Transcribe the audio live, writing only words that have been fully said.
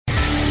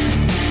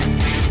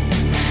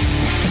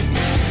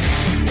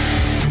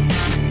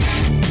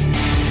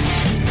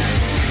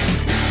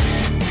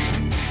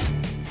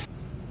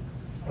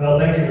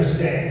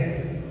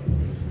staying.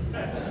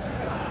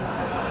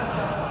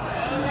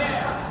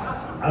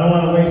 I don't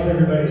want to waste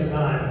everybody's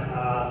time.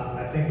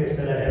 I think they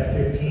said I have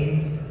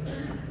 15.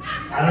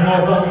 I don't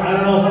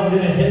know if I'm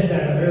going to hit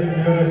that. I'm very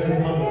nervous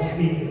in public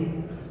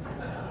speaking.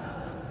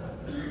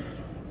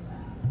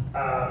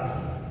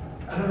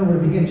 I don't know where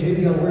to begin.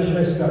 JBL, where should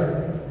I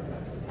start?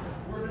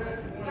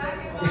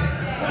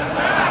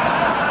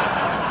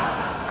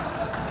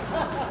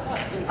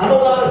 I'm a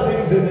lot of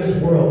things in this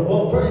world.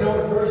 Well, you know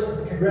what,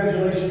 first,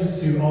 congratulations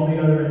to all the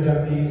other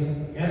inductees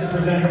and the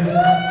presenters.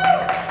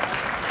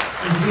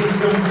 We've seen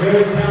some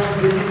very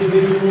talented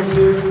individuals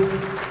here.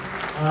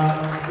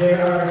 There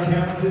are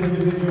talented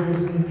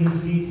individuals in these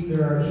seats.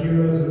 There are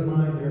heroes of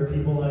mine. There are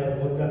people I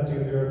have looked up to.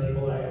 There are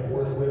people I have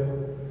worked with.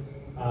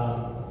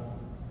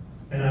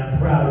 And I'm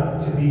proud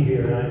to be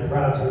here. And I'm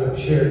proud to have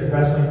shared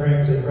wrestling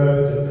rings and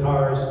roads and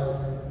cars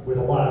with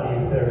a lot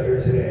of you that are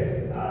here today.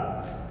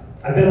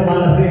 I've been a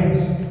lot of things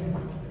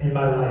in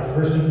my life.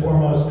 First and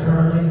foremost,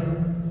 currently,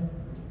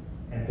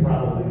 and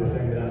probably the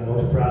thing that I'm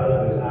most proud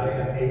of, is I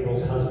am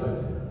April's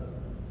husband.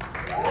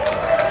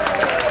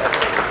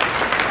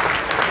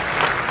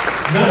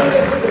 None of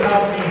this is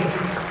about me.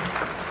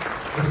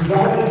 This is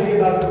all going to be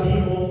about the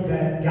people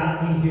that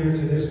got me here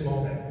to this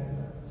moment.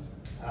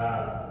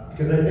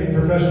 Because I think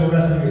professional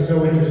wrestling is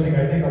so interesting.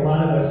 I think a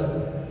lot of us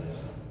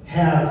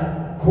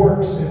have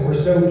quirks and we're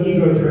so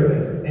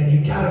ego-driven. And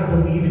you gotta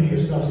believe in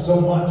yourself so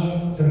much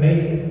to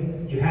make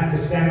it. You have to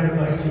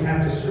sacrifice, you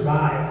have to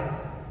survive.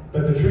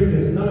 But the truth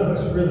is, none of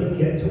us really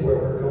get to where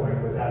we're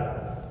going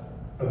without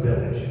a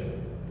village.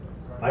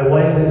 My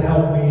wife has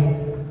helped me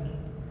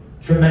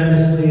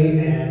tremendously,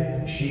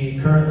 and she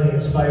currently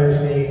inspires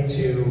me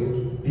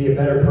to be a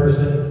better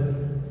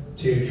person,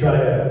 to try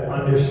to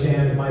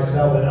understand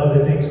myself and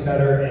other things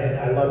better, and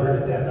I love her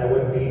to death. I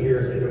wouldn't be here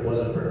if it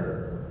wasn't for her.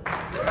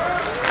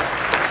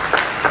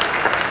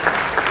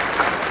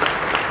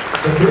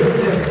 The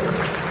business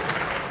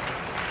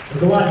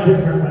is a lot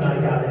different when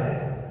I got in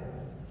it.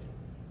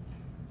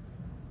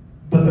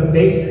 But the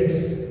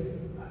basics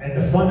and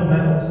the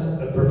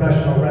fundamentals of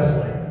professional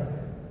wrestling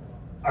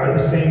are the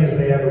same as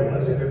they ever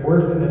was. If it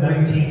worked in the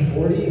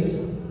 1940s,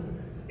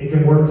 it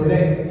can work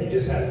today. You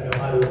just have to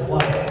know how to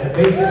apply it. And the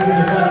basics and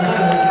the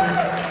fundamentals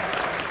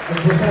of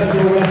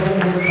professional wrestling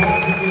were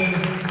taught to me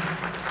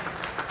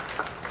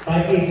by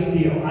Ace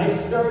Steel. I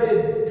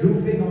started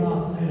goofing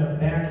off in a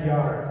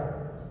backyard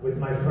with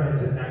my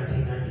friends in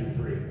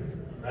 1993,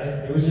 right?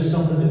 It was just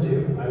something to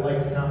do. I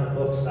liked comic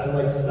books. I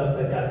liked stuff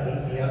that got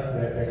me up,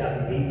 that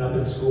got me beaten up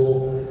in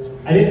school.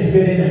 I didn't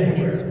fit in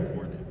anywhere.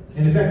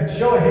 And in fact,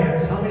 show of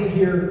hands, how many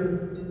here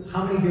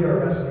are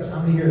wrestlers? How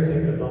many here have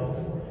taken a bump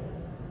before?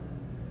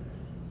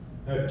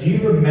 Now, do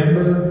you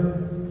remember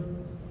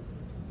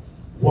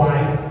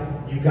why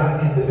you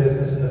got into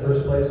business in the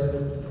first place?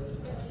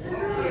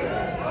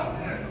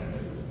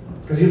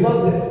 Because you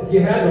loved it. You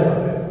had to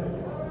love it.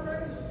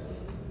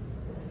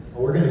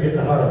 We're going to get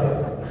to heart of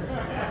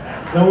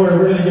it. Don't worry,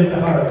 we're going to get to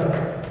heart of it.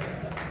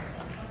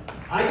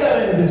 I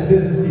got into this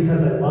business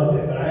because I loved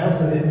it, but I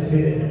also didn't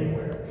fit in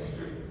anywhere.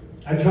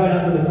 I tried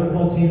out for the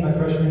football team my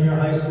freshman year of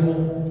high school.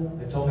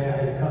 They told me I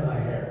had to cut my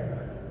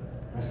hair.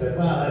 I said,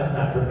 well, that's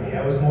not for me.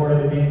 I was more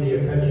into being the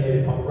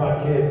opinionated punk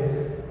rock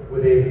kid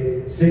with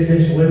a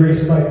 6-inch Liberty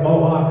Spike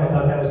mohawk. I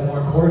thought that was more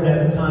important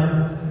at the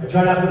time. I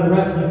tried out for the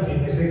wrestling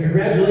team. They said,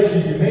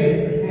 congratulations, you made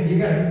it. Man, you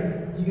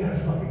gotta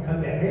fucking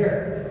cut that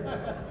hair.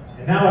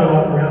 And now I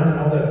walk around and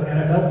all the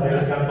NFL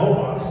players got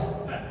mohawks.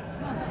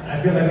 And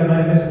I feel like I might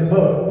have missed the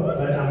boat,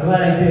 but I'm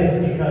glad I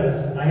did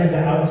because I had to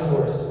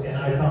outsource and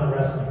I found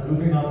wrestling.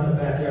 Goofing off in the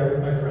backyard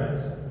with my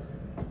friends.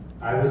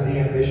 I was the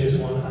ambitious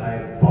one.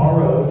 I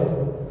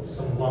borrowed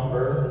some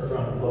lumber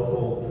from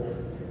local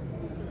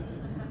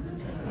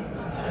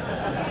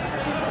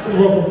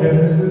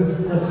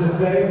businesses, let's just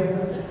say.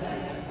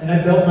 And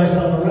I built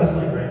myself a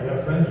wrestling ring that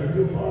our friends would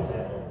goof off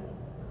in.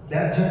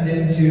 That turned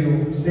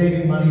into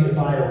saving money to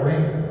buy a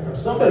ring from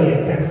somebody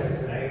in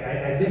Texas. And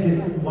I think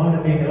it wound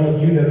up being an old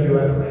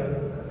UWF ring.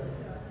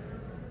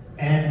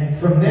 And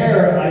from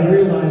there, I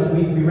realized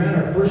we ran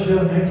our first show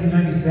in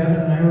 1997,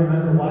 and I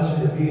remember watching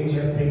the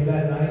VHS tape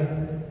that night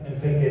and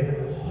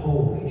thinking,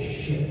 holy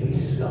shit, we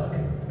suck.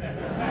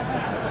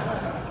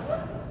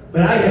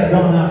 But I had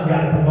gone out and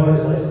got a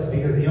promoter's license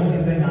because the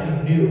only thing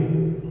I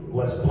knew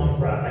was punk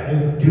rock. I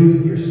knew do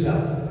it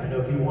yourself. I know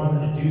if you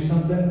wanted to do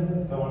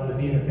something, if I wanted to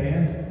be in a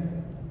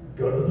band,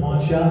 go to the pawn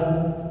shop,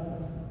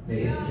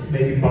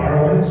 maybe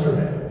borrow an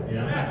instrument, you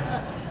know?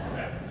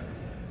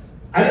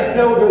 I didn't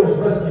know there was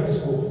wrestling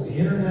schools. The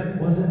internet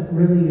wasn't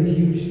really a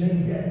huge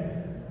thing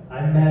yet.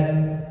 I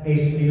met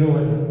Ace Steel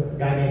and a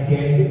guy named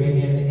Danny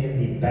Dominion in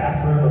the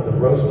bathroom of the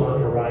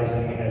Rosemont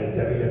Rising at a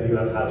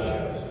WWF house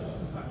show.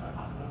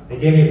 They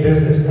gave me a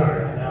business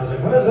card, and I was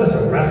like, what is this,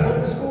 a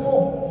wrestling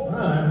school?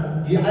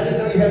 I didn't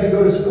know you had to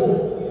go to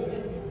school.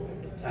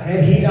 I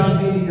had heat on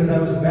me because I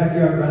was a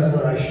backyard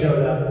wrestler. I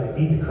showed up and they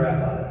beat the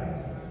crap out of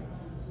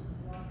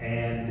me.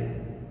 And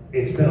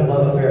it's been a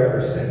love affair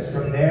ever since.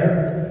 From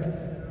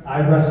there,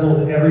 I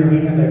wrestled every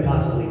weekend I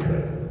possibly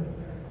could.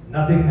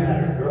 Nothing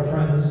mattered.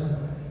 Girlfriends,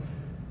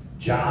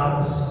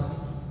 jobs,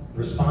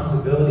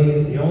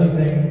 responsibilities. The only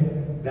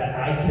thing that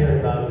I cared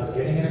about was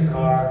getting in a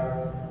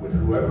car with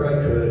whoever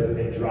I could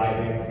and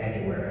driving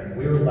anywhere. And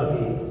we were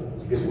lucky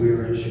because we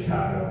were in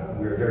Chicago.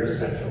 We were very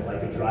central. I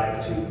could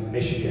drive to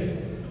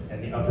Michigan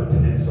and the Upper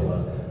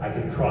Peninsula. I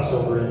could cross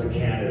over into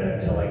Canada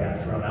until I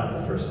got thrown out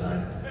the first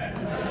time.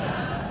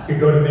 You could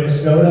go to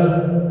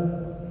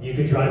Minnesota. You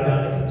could drive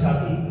down to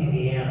Kentucky,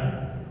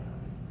 Indiana.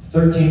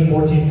 13,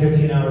 14,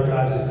 15-hour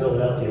drives to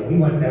Philadelphia. We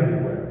went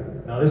everywhere.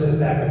 Now this is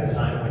back in the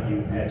time when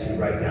you had to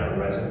write down a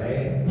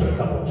resume, put a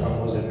couple of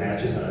promos and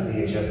matches on a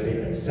VHS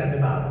tape and send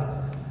them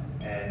out.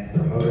 And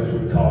promoters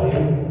would call you,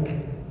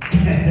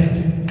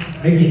 and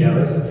Mickey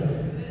knows,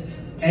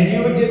 and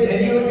you would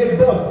get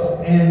booked.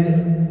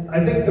 And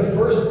I think the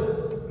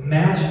first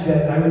match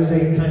that I would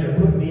say kind of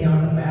put me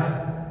on the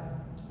map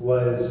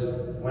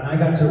was when I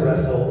got to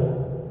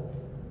wrestle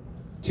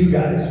two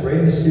guys, Rey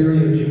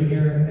Mysterio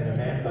Jr. and a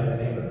man by the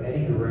name of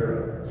Eddie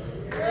Guerrero.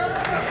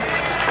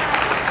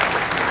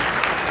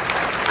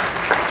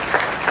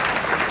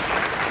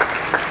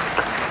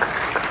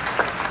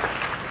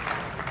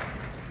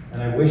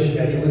 And I wish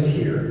Eddie was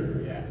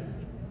here. Yeah.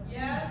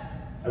 Yes.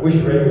 I wish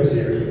Ray was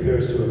here. He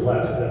appears to have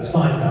left. That's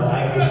fine though.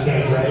 I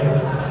understand Ray.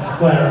 That's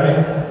glad,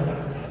 right?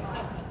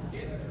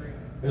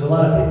 There's a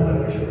lot of people that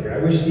wish were here. I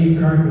wish Steve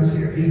Kern was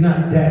here. He's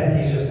not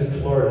dead. He's just in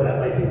Florida. That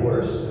might be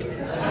worse.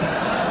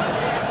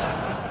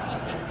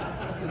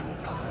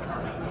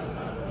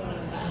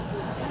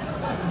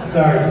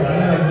 Sorry,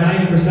 Florida.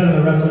 Like 90% of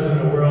the wrestlers in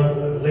the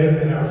world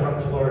live and are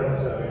from Florida,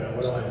 so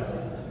what do I know?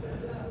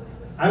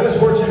 I was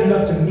fortunate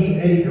enough to meet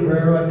Eddie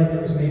Guerrero. I think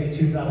it was maybe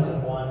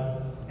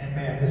 2001, and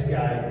man, this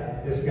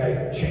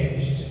guy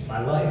changed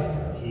my life.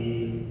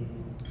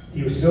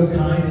 He was so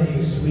kind and he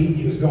was sweet.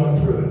 He was going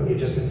through it. He had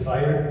just been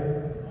fired.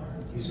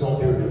 He was going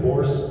through a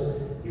divorce.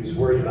 He was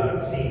worried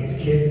about seeing his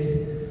kids,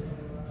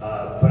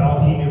 but all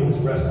he knew was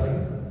wrestling.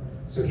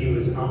 So he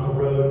was on the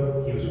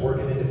road. He was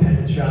working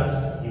independent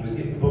shots. He was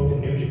getting booked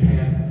in New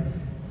Japan.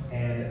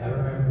 And I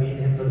remember meeting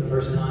him for the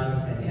first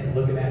time and him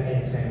looking at me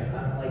and saying,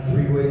 I don't like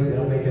three-ways. They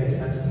don't make any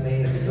sense to me.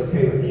 And if it's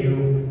okay with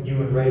you,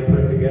 you and Ray put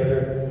it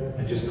together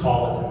and just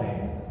call it to me.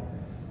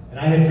 And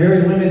I had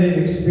very limited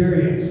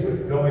experience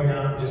with going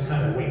out and just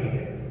kind of winging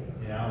it.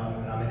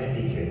 I'm an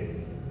indie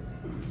kid.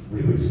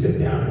 We would sit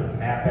down and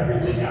map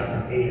everything out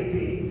from A to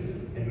B.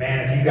 And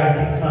man, if you got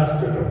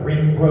concussed or the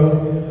ring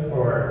broke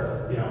or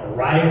a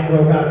riot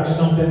broke out or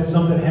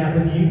something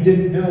happened, you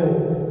didn't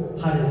know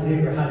how to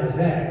zig or how to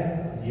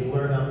zag. You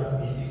learned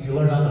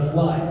on the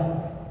fly.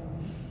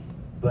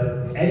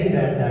 But Eddie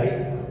that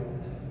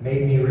night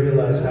made me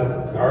realize how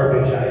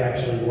garbage I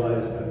actually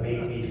was, but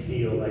made me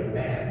feel like,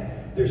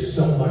 man, there's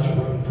so much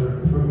room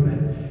for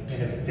improvement.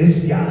 And if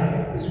this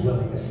guy is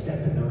willing to step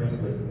in the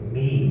ring with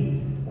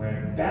me,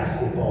 wearing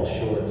basketball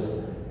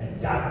shorts and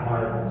Doc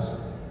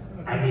Martens,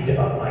 I need to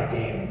up my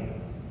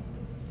game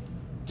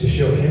to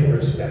show him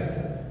respect.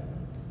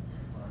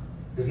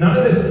 Because none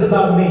of this is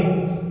about me.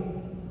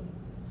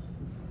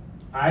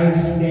 I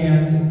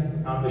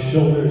stand on the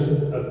shoulders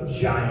of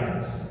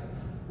giants,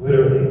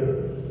 literally.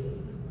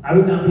 I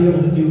would not be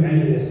able to do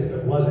any of this if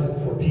it wasn't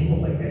for people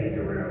like Eddie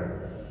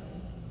Guerrero,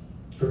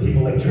 for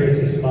people like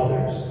Tracy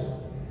Smothers.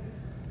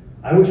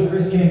 I wish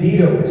Chris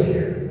Candido was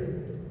here.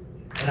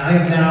 And I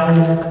am now,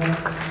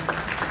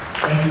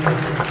 thank you,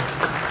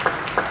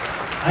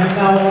 I am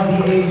now at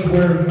the age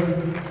where,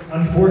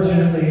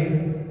 unfortunately,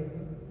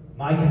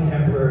 my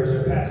contemporaries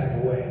are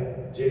passing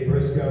away. Jay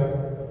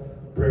Briscoe,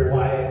 Bray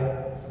Wyatt,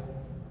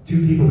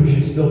 two people who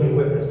should still be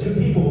with us. Two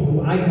people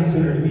who I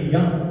consider to be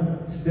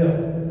young,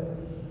 still.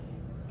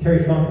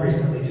 Terry Funk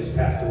recently just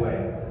passed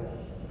away.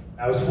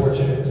 I was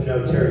fortunate to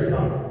know Terry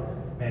Funk.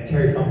 Man,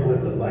 Terry Funk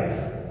lived a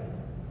life.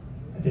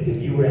 I think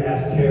if you would have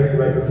asked Terry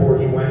right before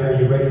he went, are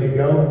you ready to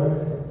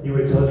go? He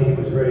would have told you he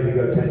was ready to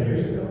go 10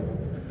 years ago.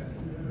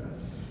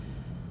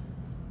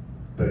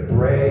 But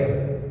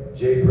Bray,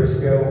 Jay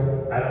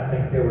Briscoe, I don't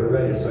think they were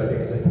ready, so I think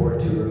it's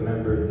important to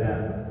remember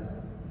them.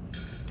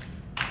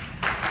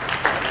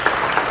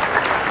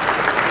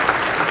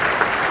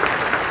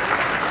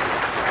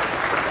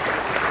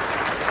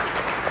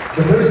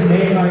 The first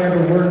name I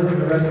ever worked in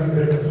the wrestling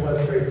business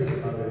was Tracy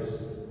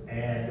Smothers.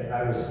 And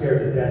I was scared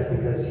to death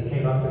because he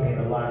came up to me in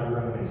the locker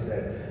room and he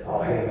said,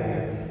 oh, hey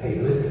man, hey,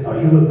 you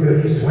look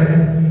good, you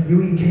swimming,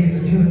 you eating cans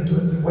of tuna, you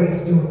lifting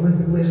weights, doing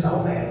Olympic lifts.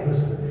 Oh man,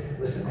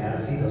 listen man, I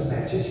see those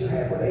matches you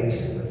had with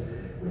Ace and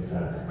with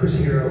Chris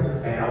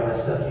Hero and all that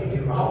stuff you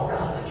do. Oh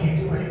God, I can't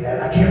do any of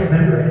that. I can't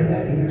remember any of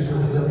that either, so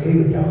if it's okay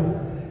with y'all,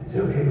 is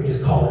it okay if we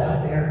just call it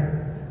out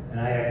there? And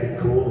I acted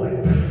cool,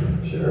 like,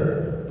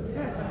 sure.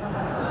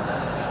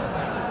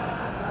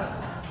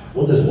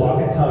 We'll just walk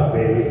and talk,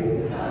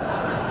 baby.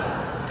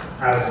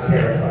 I was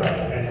terrified.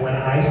 And when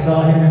I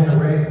saw him in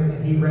the ring,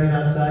 and he ran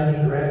outside,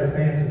 he grabbed the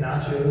fans'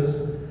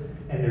 nachos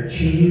and their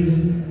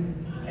cheese,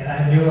 and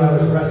I knew I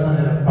was wrestling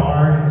in a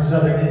barn in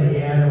southern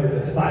Indiana with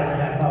a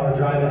 5.5-hour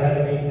drive ahead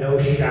of me, no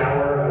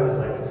shower. I was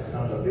like, this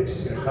son of a bitch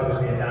is gonna cover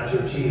me in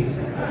nacho cheese.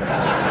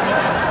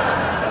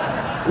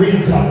 We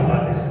didn't talk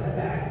about this in the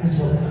back. This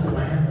wasn't the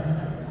plan.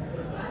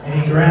 And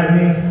he grabbed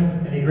me,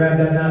 and he grabbed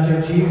that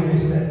nacho cheese, and he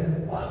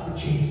said, "Lock the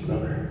cheese,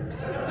 brother."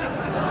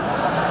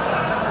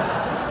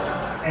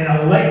 And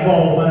a light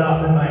bulb went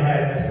off in my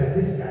head, and I said,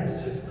 "This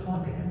guy's just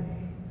talking to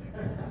me.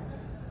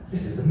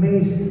 This is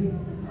amazing.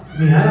 I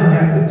mean, I don't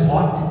have to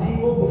talk to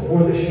people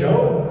before the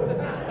show.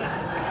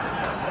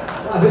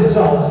 Wow, this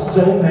solves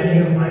so many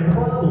of my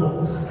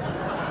problems."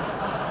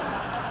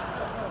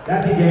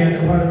 That began the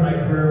part of my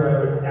career where I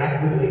would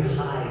actively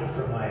hide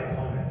from my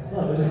opponents.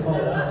 Oh, we'll just call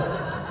it out.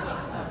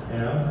 You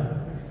know?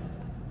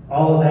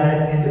 All of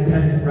that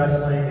independent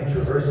wrestling and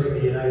traversing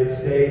the United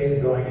States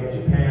and going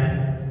into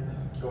Japan,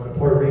 going to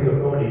Puerto Rico,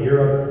 going to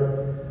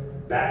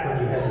Europe, back when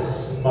you had to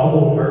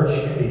smuggle merch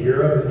into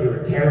Europe and you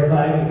were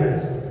terrified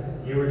because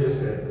you were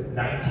just a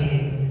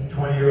 19,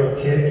 20-year-old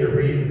kid and you're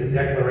reading the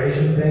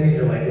declaration thing and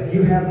you're like, if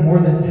you have more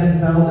than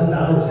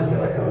 $10,000 and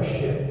you're like, oh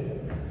shit,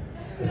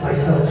 if I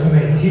sell too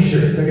many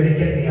t-shirts, they're gonna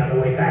get me on the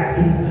way back.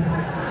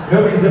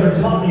 Nobody's ever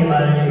taught me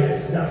about any of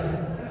this stuff.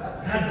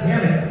 God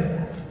damn it.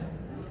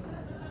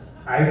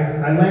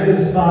 I landed a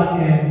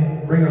spot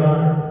in Ring of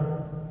Honor,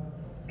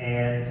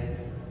 and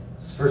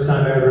it's the first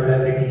time I ever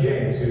met Mickie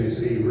James, who's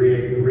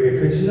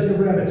Rhea. She's like a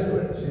rabbit's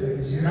foot.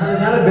 She's not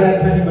a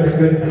bad penny, but a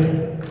good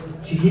penny.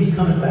 She keeps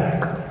coming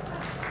back.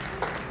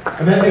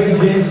 I met Mickie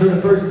James for the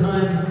first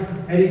time.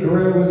 Eddie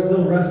Guerrero was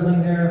still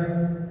wrestling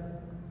there.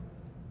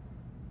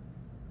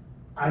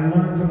 I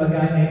learned from a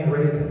guy named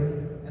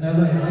Raven, and I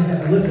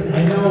learned. Listen,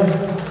 I know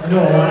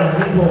a lot of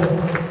people.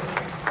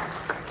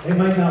 They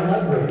might not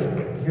like Raven.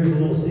 Here's a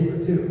little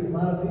secret too. A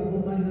lot of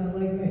people might not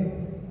like me.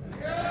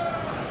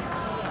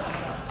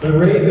 But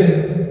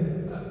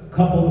Raven,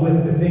 coupled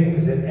with the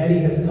things that Eddie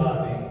has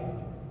taught me,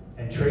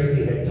 and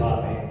Tracy had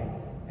taught me,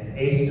 and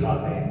Ace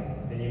taught me,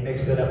 and you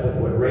mix it up with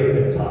what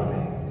Raven taught me.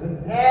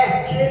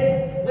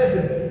 Kid,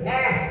 listen,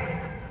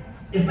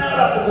 it's not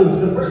about the moves.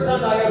 The first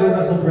time I ever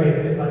wrestled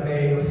Raven, if I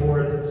may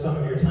afford some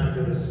of your time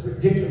for this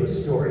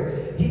ridiculous story,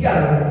 he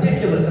got a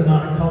ridiculous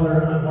amount of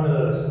color on one of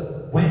those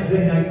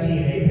Wednesday night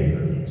TNA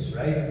pay-per-views,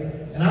 right?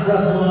 And I'm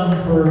wrestling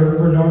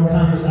for Norm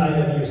Connor's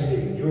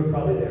IWC. You were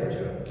probably there,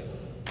 Joe.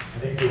 I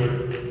think you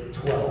were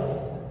 12.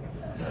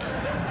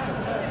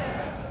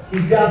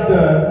 He's got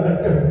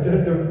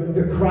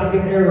the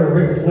Crockett era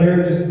Ric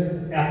Flair just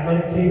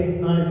athletic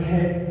tape on his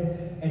head,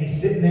 and he's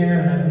sitting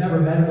there, and I've never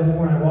met him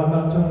before, and I walk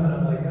up to him, and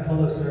I'm like,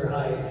 "Hello, sir,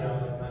 hi, you know,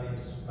 like,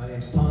 my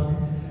name's Punk,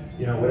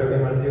 you know, whatever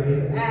you want to do." And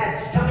he's like,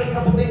 "Just tell me a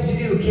couple things you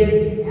do,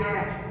 kid.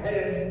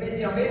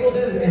 You know, maybe we'll do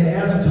this." And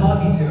as I'm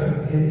talking to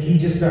him, he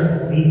just starts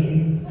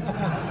leaking.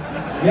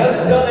 He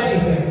hasn't done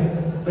anything,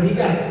 but he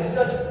got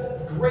such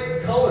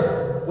great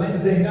color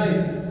Wednesday night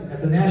at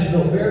the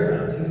Nashville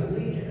Fairgrounds. He's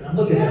leaking, and I'm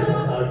looking at him,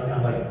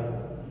 I'm like,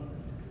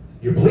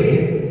 "You're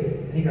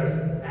bleeding." And he goes,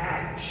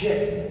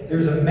 "Shit,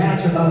 there's a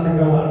match about to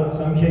go on.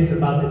 Some kid's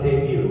about to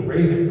debut."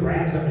 Raven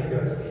grabs him and he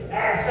goes,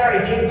 "Sorry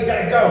kid, we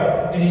gotta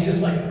go." And he's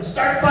just like,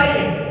 "Start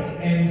fighting."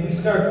 And we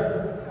just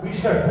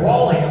start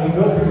brawling and we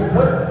go through the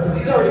curtain because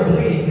he's already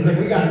bleeding. He's like,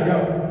 "We gotta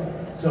go."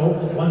 So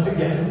once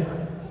again,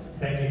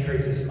 thank you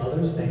Tracy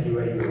Smothers, thank you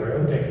Eddie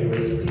Guerrero, thank you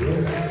Ace Steel.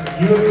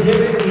 You have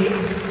given me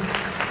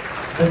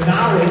the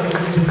knowledge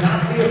to not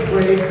be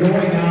afraid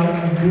going out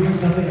and doing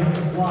something on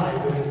the fly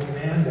with this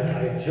man that I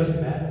had just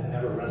met and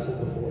never wrestled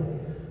before.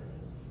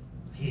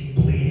 He's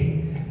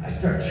bleeding. I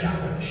start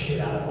chopping the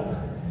shit out of him.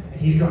 And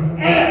he's going,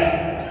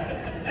 And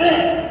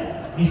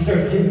he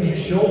starts giving me a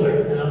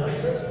shoulder. And I'm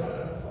like, "This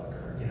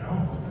motherfucker, you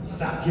know?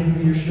 Stop giving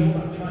me your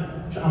shoulder.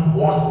 I'm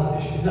waffling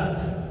this shit up."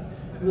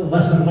 This is a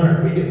lesson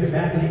learned. We get in the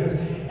back and he goes,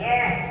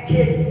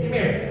 "Kid, come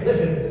here.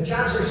 Listen,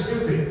 chops are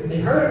stupid. They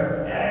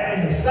hurt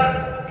and they suck.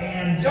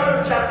 And don't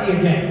ever chop me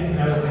again." And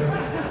I was like,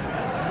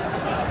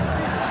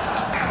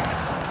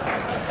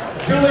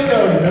 duly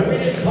noted, but we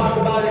didn't talk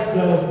about it,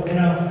 so, you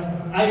know,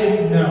 I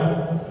didn't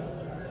know.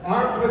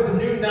 Armed with the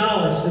new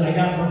knowledge that I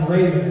got from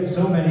Raven and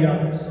so many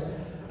others,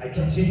 I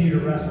continue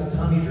to wrestle.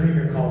 Tommy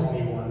Dreamer calls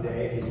me one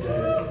day and he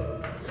says,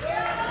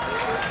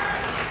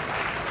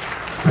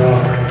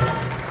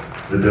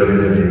 "The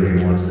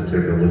WWE wants to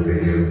take a look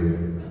at you."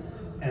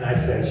 And I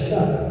said,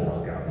 "Shut the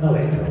fuck up. No,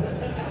 they don't."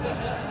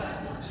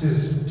 This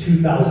is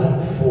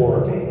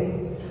 2004, maybe.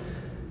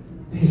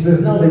 He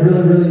says, "No, they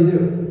really, really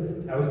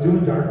do." I was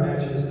doing dark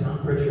matches. Tom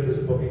Pritchard was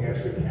booking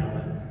extra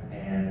talent.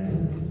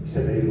 And he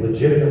said they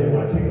legitimately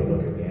want to take a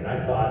look at me. And I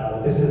thought,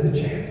 well, this is the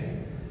chance.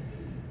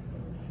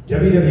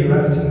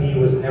 WWF to me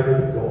was never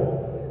the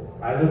goal.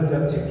 I looked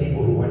up to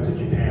people who went to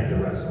Japan to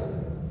wrestle.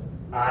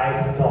 I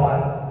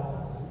thought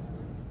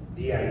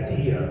the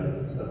idea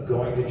of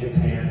going to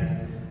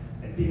Japan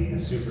and being a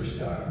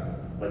superstar,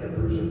 like a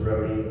Bruiser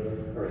Brody,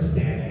 or a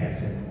Stan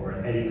Hansen, or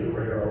an Eddie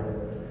Guerrero,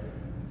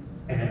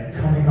 and then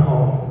coming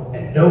home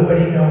and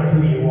nobody knowing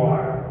who you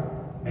are,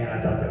 man,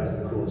 I thought that was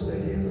the coolest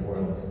idea in the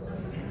world.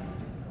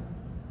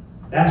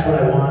 That's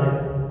what I wanted.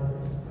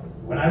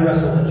 When I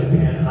wrestled in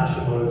Japan,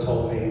 Hashimoto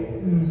told me,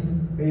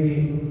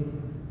 maybe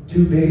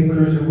too big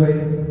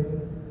cruiserweight,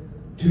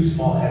 too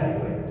small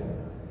heavyweight.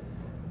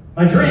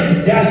 My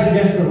dreams dashed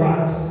against the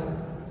rocks.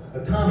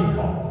 But Tommy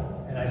called,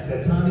 and I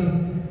said, "Tommy,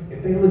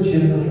 if they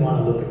legitimately want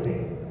to look at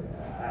me,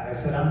 I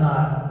said, I'm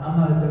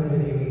not a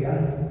WWE guy.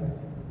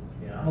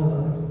 You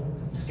know,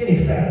 I'm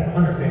skinny fat.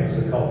 Hunter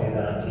famously called me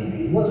that on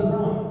TV. He wasn't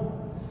wrong.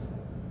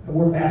 I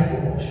wore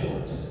basketball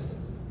shorts.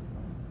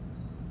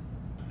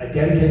 I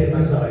dedicated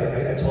myself.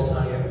 I told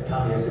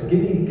Tommy, I said,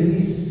 give me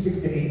 6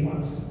 to 8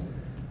 months.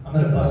 I'm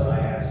gonna bust my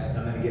ass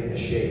and I'm gonna get into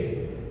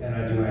shape. And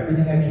I do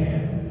everything I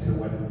can to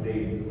when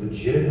they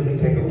legitimately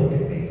take a look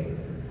at me,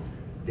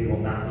 they will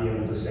not be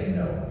able to say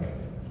no.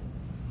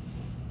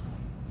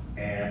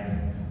 And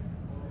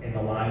in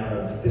the line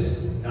of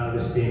this, none of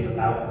this being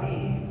about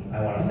me,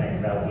 I want to thank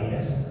Val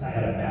Venus. I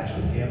had a match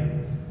with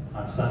him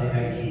on Sunday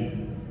Night Heat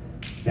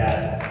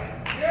that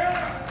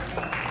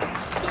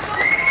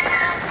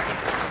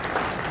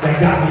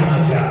got me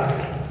my job.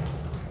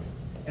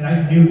 And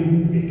I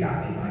knew it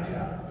got me my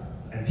job.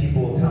 And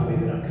people will tell me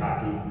that I'm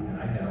cocky,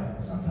 and I know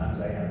sometimes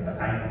I am, but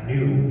I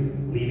knew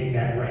leaving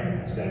that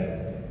ring, I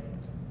said,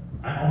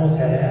 I almost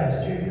had abs,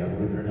 JB,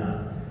 believe it or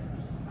not.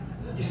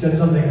 You said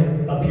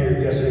something up here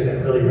yesterday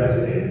that really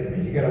resonated with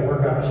me. You gotta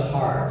work out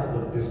hard to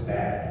look this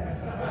bad.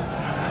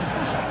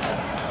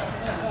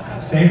 The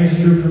same is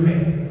true for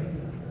me.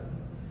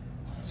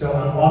 So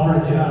I'm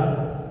offered a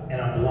job,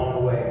 and I'm blown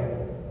away.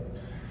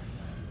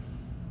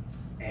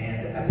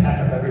 And I pack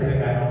up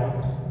everything I own.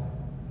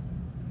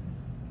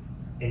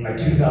 In my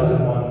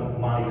 2001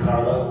 Monte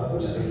Carlo,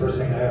 which is the first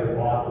thing I ever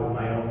bought with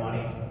my own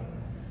money.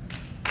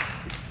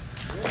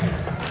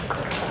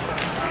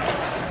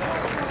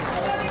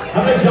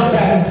 I'm gonna jump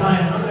back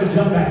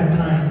in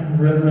time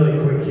really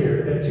quick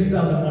here. The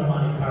 2001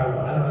 Monte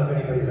Carlo, I don't know if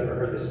anybody's ever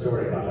heard this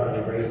story about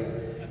Harley Race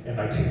and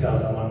my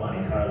 2001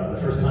 Monte Carlo.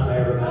 The first time I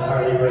ever met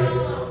Harley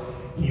Race,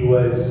 he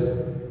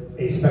was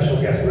a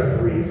special guest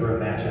referee for a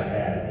match I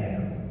had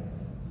in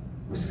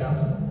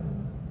Wisconsin.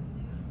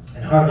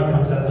 And Harley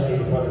comes up to me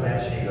before the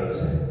match and he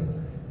goes,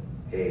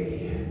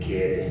 hey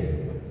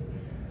kid,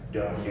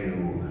 don't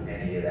do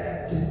any of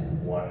that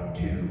 1,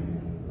 2,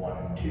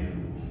 1, 2,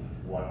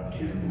 1,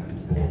 2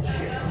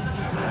 bullshit.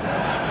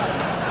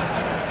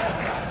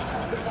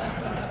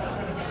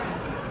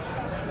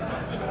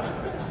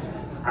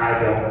 I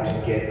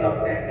don't get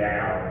up and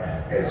down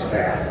as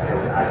fast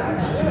as I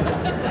used to.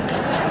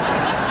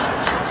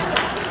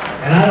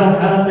 And I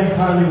don't think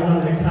Harley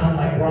wanted to count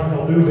like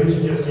Bronco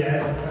Lubitsch just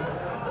yet.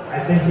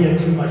 I think he had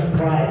too much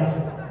pride.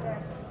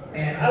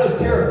 And I was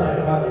terrified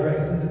of Harley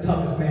Race. This is the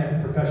toughest man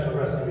in professional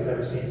wrestling he's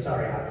ever seen.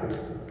 Sorry, Haku.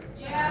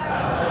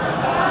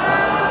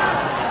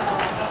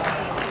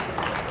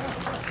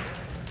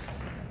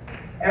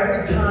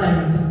 Every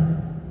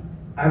time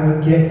I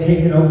would get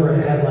taken over in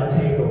a headlock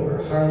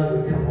takeover, Harley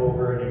would come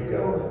over and he'd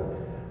go,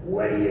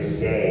 what do you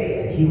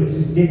say? And he would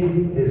stick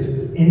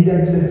his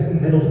index and his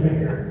middle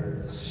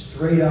finger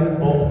straight up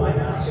both my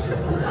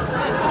nostrils.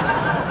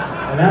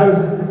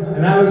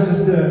 And I was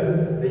just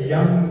a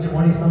young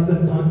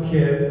 20-something punk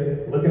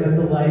kid looking at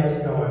the lights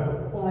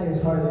going, why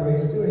is Harley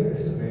Race doing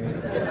this to me?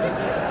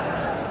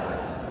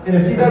 And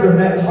if you've ever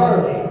met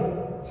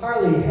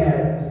Harley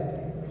had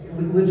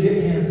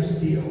legit hands of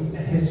steel,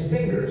 and his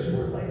fingers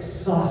were like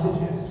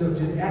sausages. So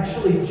to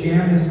actually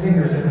jam his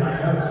fingers in my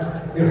nose,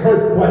 it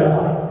hurt quite a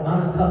lot. Not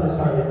as tough as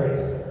Harley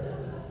Race.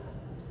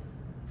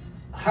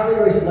 Harley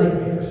Race liked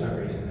me for some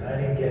reason, and I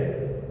didn't get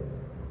it.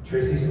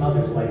 Tracy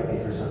Smothers liked me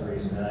for some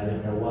reason, and I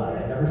didn't know why.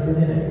 I never fit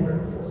in anywhere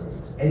before.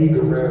 Eddie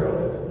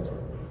Guerrero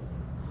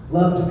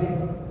loved me,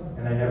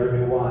 and I never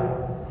knew why.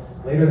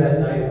 Later that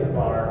night at the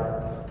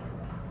bar,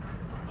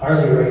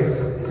 Harley Race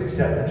is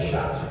accepting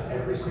shots from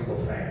every single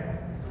fan.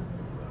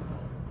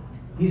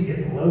 He's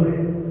getting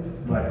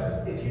loaded,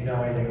 but if you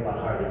know anything about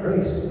Harley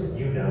Race,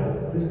 you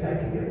know this guy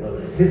can get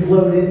loaded. His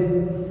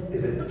loaded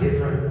is a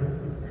different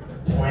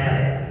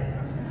planet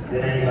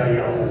than anybody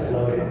else's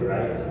loaded,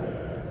 right?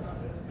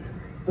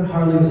 But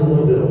Harley was a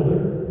little bit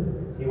older.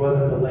 He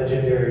wasn't the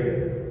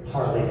legendary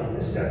Harley from the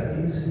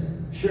 70s.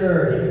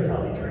 Sure, he could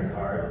probably drink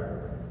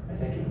hard. I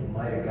think he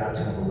might have got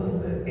to him a little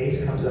bit.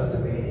 Ace comes up to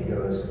me and he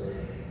goes,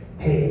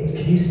 hey,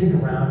 can you stick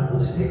around? We'll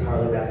just take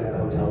Harley back to the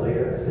hotel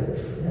later. I said,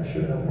 yeah,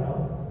 sure, no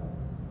problem.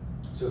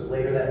 So it's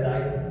later that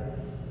night.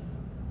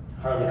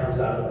 Harley comes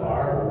out of the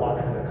bar. We're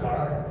walking to the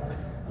car,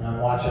 and I'm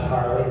watching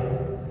Harley.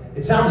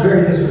 It sounds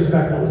very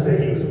disrespectful to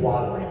say he was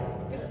waddling,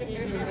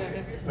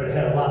 but it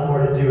had a lot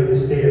more to do with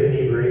his state of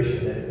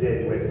inebriation than it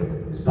did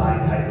with his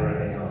body type or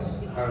anything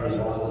else. Harley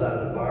waddles out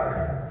of the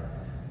bar,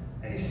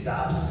 and he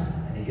stops,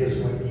 and he gives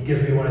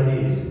me one of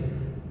these.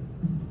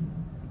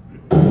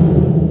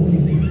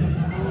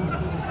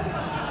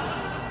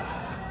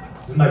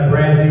 This is my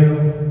brand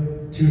new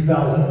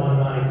 2001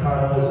 Monte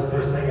Carlo. Is the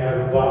first thing I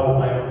ever bought with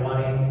my own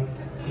money.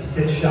 He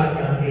sits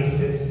shotgun, Ace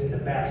sits in the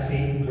back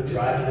seat. We're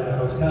driving to the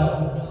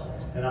hotel,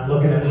 and I'm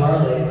looking at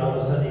Harley, and all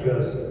of a sudden he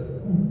goes,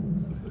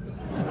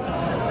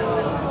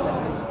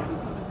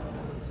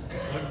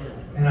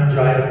 and I'm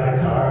driving my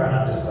car, and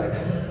I'm just like,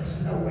 there's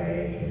no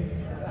way.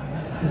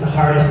 He's the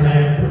hardest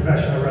man in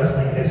professional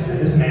wrestling history.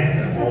 This man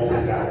can hold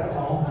his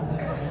alcohol.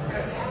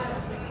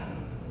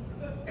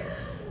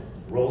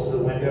 Rolls the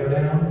window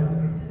down.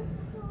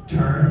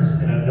 Turns,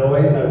 and a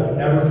noise I will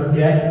never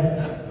forget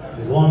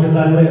as long as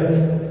I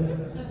live.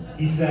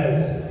 He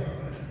says,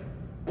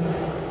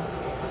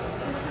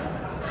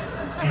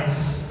 and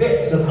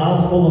spits a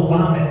mouthful of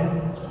vomit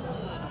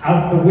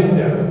out the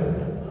window.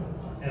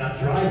 And I'm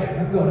driving,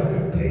 I'm going at a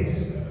good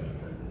pace.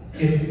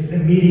 It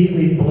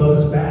immediately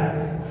blows back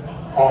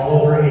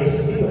all over a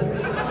steel.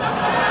 And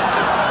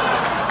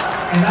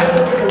I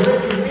look in the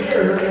rearview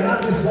mirror and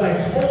I'm just like,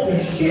 holy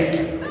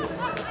shit.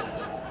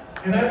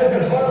 And I look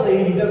at Harley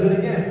and he does it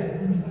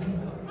again.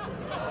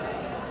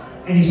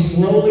 And he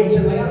slowly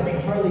turned, like I don't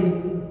think Harley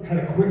had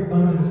a quick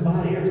bone in his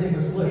body, everything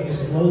was slow. He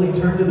just slowly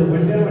turned to the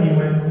window and he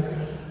went,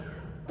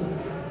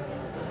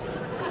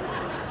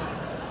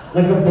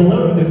 like a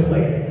balloon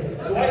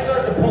deflating. So I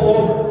start to pull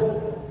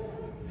over.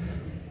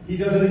 He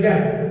does it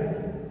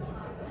again.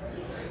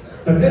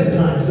 But this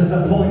time, since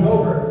I'm pulling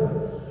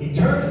over, he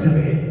turns to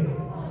me.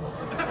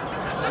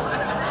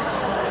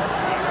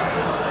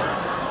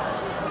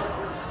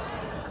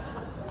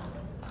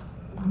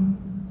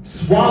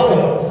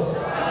 Swallows.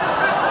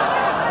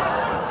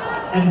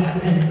 And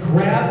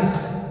grabs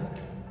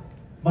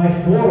my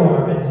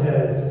forearm and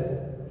says,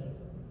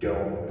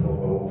 "Don't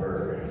pull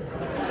over.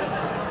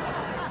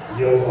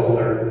 You'll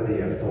alert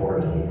the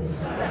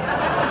authorities."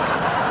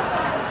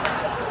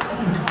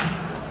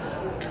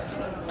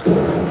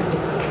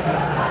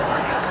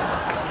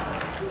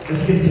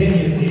 This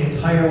continues the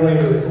entire way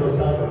to his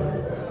hotel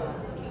room.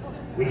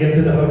 We get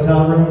to the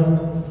hotel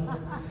room.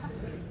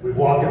 We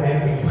walk him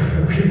in.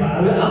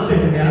 I'm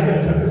thinking, man, I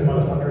gotta tuck this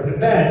motherfucker into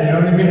bed. You know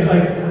what I mean?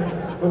 Like,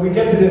 but we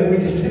get to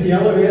the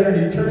elevator and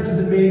he turns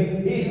to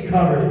me. He's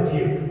covered in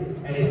puke,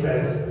 and he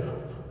says,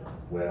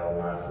 "Well,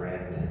 my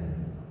friend,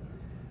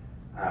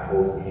 I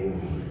hope you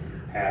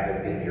have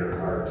it in your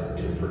heart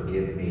to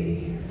forgive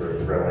me for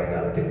throwing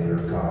up in your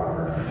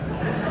car."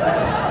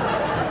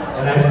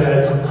 And I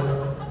said,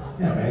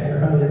 "Yeah, man, you're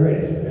Harley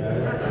Race."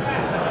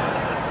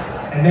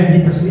 And then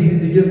he proceeded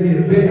to give me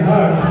the big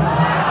hug.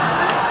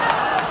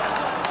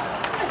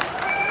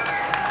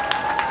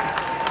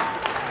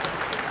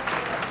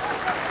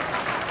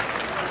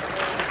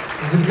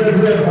 It's a good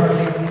rib,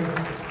 Harley.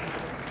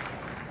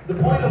 The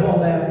point of all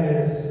that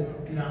is,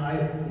 you know,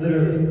 I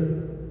literally,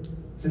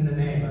 it's in the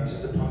name. I'm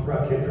just a punk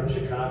rock kid from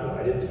Chicago.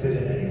 I didn't fit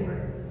in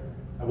anywhere.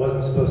 I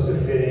wasn't supposed to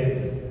fit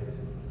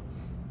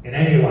in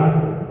any locker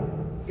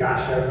room.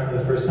 Gosh, I remember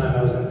the first time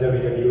I was in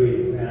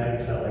WWE and I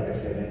felt like I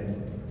fit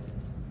in.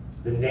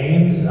 The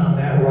names on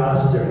that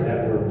roster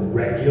that were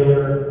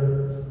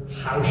regular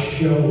house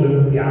show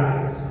loot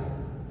guys: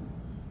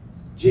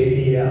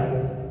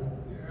 JBL,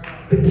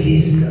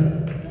 Batista,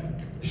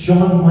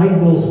 Shawn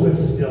Michaels was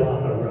still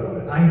on the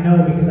road. I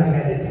know because I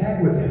had to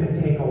tag with him and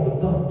take all the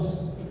bumps.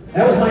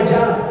 That was my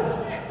job,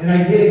 and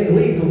I did it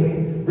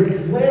gleefully. Ric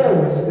Flair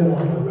was still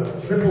on the road.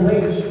 Triple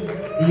H,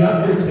 The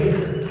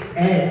Undertaker,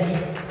 Edge,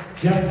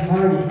 Jeff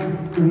Hardy,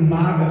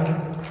 Umaga.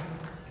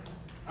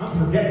 I'm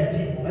forgetting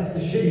people. That's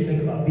the shitty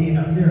thing about being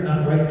up here and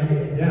not writing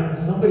anything down.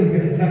 Somebody's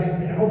gonna text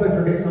me. I hope I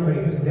forget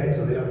somebody who's dead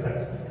so they don't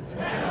text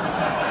me.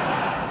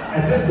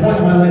 At this point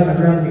in my life, I'd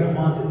rather be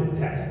haunted than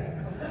texting.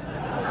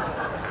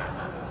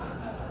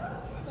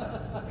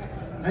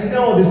 I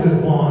know this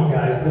is long,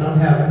 guys, but I'm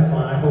having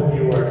fun. I hope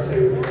you are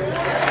too.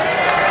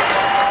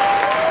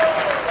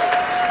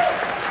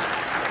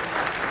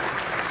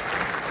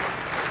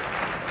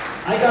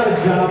 I got a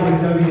job with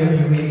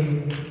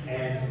WWE,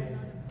 and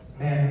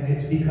man,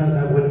 it's because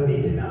I wouldn't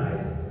be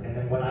denied. And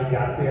then when I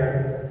got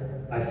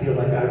there, I feel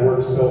like I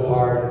worked so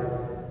hard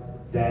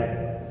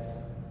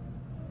that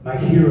my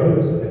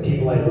heroes, the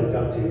people I looked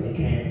up to,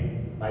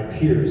 became my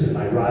peers and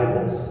my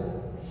rivals.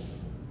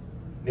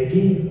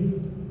 Nikki?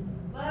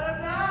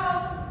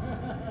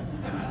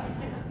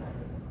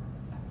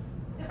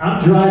 I'm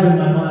driving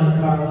my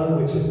Monte Carlo,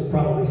 which is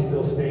probably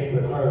still stained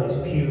with Harley's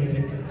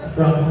puke,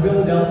 from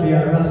Philadelphia.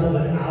 I wrestled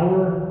an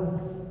hour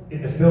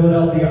in the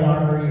Philadelphia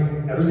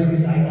Armory.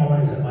 Everything I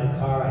own is in my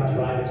car. I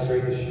drive it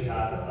straight to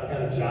Chicago. I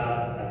got a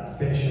job. I'm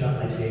finishing up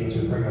my dates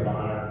with Ring of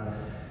Honor.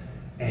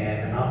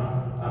 And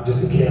I'm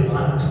just a kid. I'm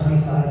high. I'm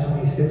 25,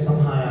 26. I'm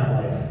high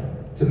on life.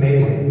 It's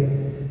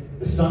amazing.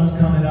 The sun's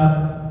coming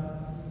up.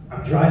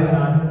 I'm driving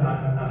on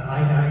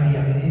I-90,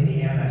 I'm in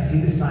Indiana, I see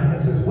the sign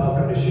that says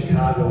 "Welcome to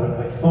Chicago," and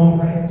my phone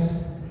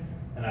rings.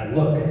 And I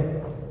look,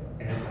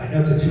 and I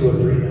know it's a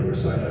 203 number,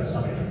 so I know it's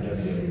somebody from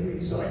WWE.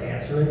 So I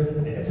answer it,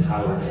 and it's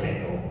Howard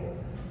Finkel.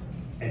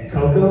 And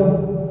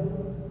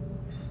Coco,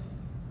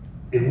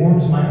 it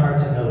warms my heart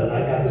to know that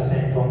I got the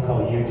same phone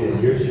call you did.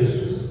 Yours just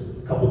was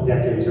a couple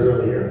decades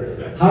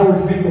earlier.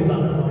 Howard Finkel's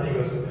on the phone, he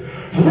goes,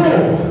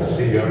 "Hello,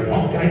 CM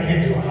Punk." I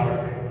can't do a Howard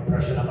Finkel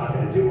impression, I'm not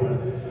going to do one.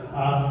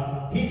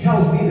 He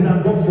tells me that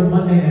I'm booked for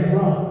Monday Night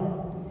Raw.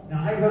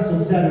 Now, I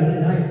wrestled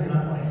Saturday night, and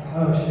I'm like,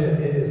 oh shit,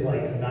 it is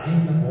like 9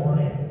 in the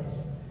morning,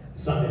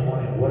 Sunday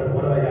morning. What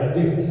do I got to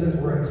do? He says,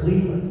 we're in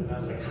Cleveland. And I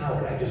was like,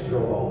 Howard, I just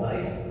drove all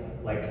night.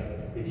 Like,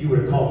 if you would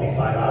have called me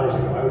 5 hours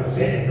ago, I would have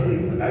been in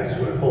Cleveland. I just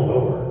would have pulled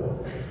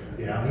over.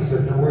 You know, he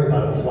says, don't worry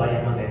about it, we'll fly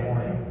you Monday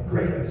morning.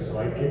 Great. So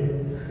I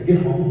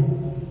get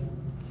home,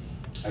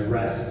 I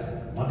rest.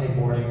 Monday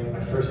morning,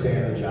 my first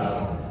day on the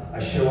job, I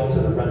show up to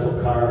the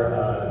rental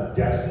car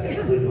desk in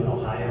Cleveland,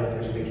 Ohio, and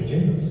there's Mickey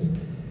James.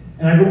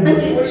 And I go,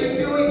 Mickey, what are you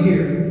doing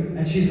here?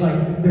 And she's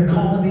like, they're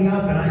calling me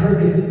up, and I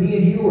heard, is it me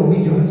and you? Are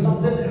we doing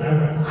something? And I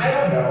went, I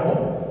don't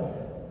know.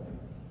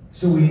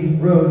 So we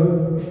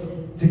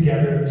rode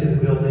together to the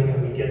building,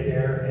 and we get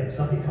there, and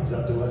somebody comes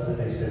up to us, and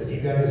they says,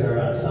 you guys are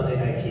on Sunday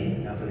Night Heat.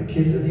 Now, for the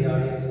kids in the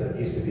audience, that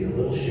used to be a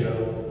little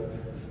show.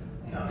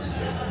 No, I'm just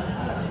kidding.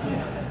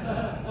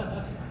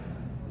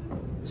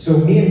 So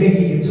me and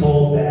Mickey get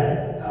told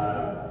that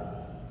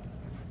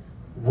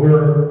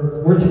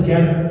we're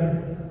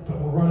together, but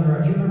we're running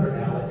around. Do you remember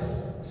Alex,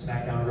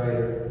 SmackDown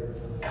writer?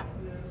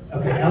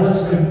 Okay,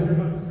 Alex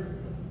Greenfield.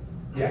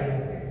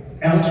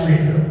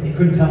 He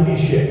couldn't tell me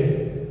shit.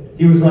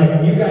 He was like,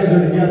 you guys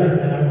are together,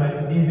 and I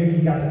went, me and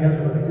Mickey got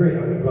together. We're like, great,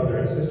 are we brother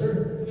and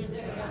sister?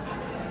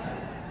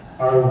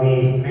 Are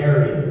we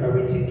married? Are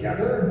we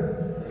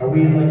together? Are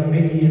we like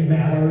Mickey and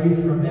Mallory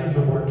from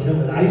Natural Born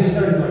Killed? I just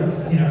started like,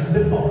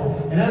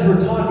 spitballing. And as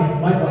we're talking,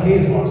 Michael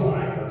Hayes walks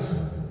by and goes,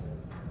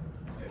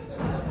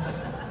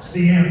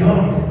 CM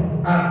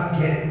Punk,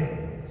 I'm kidding.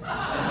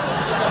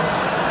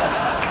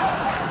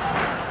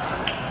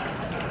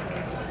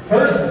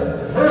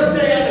 First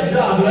day on the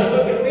job, and I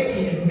look at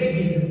Mickey, and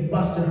Mickey's been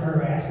busting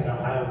her ass in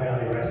Ohio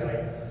Valley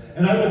Wrestling.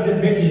 And I looked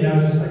at Mickey, and I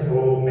was just like,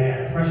 oh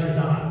man, pressure's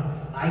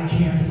on. I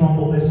can't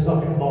fumble this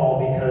fucking ball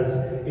because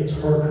it's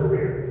her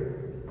career.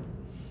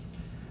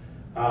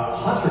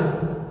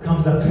 Hunter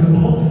comes up to the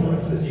both and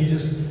says, you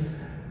just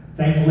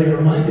thankfully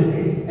reminded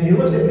me. And he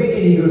looks at Mickey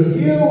and he goes,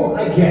 you,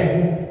 I get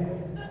it.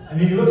 And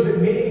then he looks at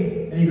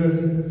me and he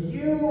goes,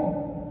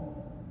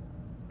 you,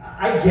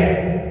 I get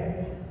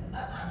it.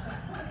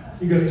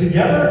 He goes,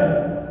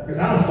 together? Because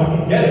I don't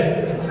fucking get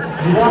it.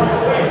 And he walks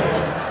away.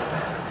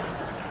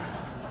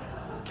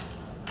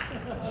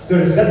 So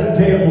to set the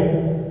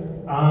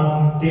table,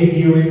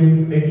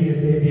 debuting, Mickey's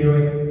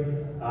debuting.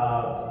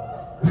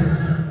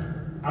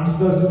 I'm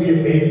supposed to be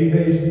a baby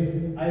face.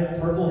 I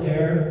have purple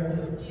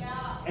hair.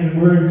 Yeah.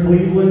 And we're in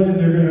Cleveland and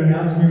they're going to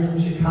announce me from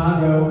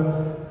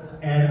Chicago.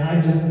 And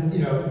I just,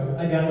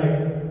 I got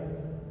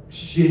like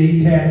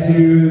shitty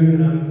tattoos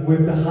and I'm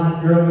with the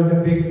hot girl with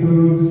the big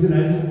boobs. And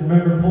I just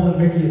remember pulling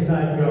Mickey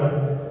aside and going,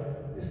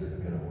 this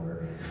isn't going to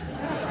work.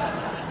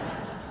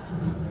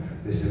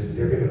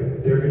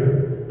 They're going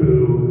to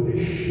boo the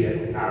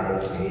shit out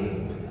of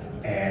me.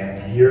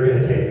 And you're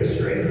going to take the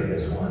straight from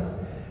this one.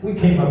 We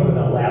came up with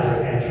an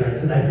elaborate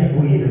entrance, and I think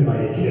we even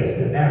might have kissed,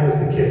 and that was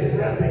the kissing.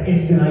 The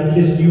instant I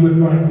kissed you in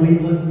front of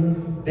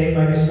Cleveland, they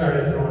might have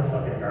started throwing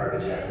fucking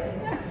garbage at me.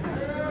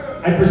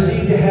 I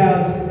proceeded to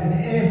have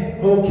an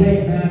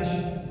okay match,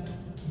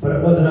 but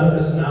it wasn't up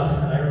to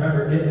snuff, and I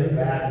remember getting it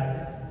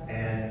back,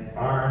 and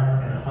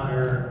Arn and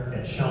Hunter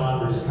and Sean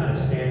were just kind of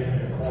standing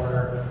in the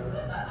corner,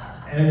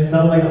 and it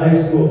felt like high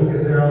school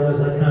because they're all just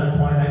like kind of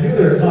pointing. I knew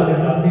they were talking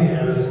about me, and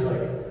I was just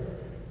like,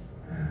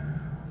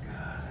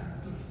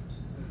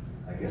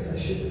 I guess I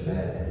shit the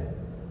bed.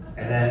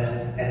 And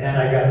then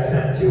I got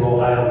sent to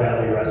Ohio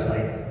Valley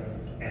Wrestling,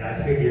 and I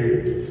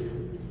figured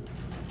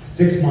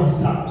 6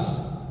 months tops.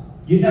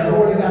 You never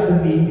would have got to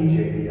meet me,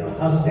 JBL.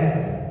 How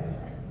sad.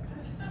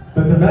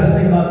 But the best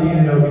thing about being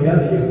in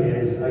OVW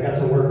is I got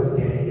to work with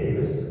Danny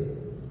Davis.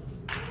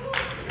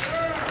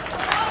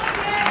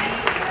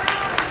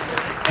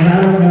 And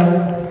I don't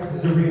know,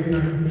 this is a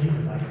recurring theme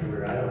in my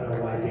career. I don't know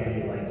why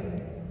Danny liked me.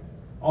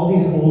 All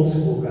these old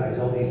school guys,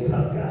 all these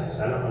tough guys,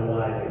 I don't know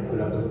why they put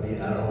up with me,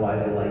 and I don't know why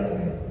they liked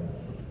me.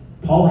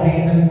 Paul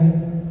Heyman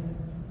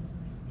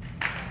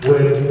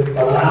would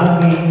allow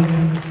me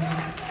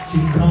to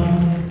come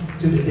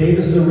to the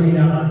Davis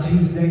Arena on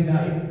Tuesday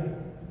night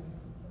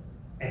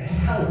and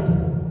help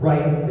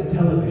write the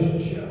television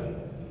show.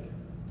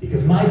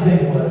 Because my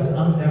thing was,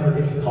 I'm never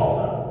getting called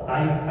up.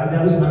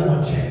 That was my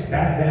one chance.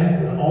 Back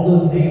then, with all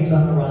those names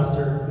on the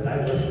roster that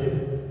I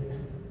listed,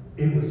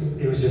 it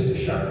was just a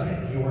Shark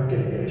Tank. You weren't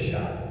going to get a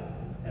shot.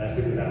 And I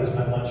figured that was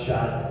my one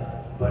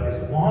shot. But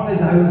as long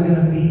as I was going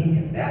to be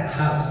in that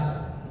house,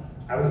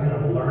 I was going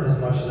to learn as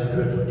much as I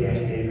could from Danny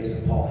Davis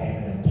and Paul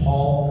Heyman. And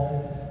Paul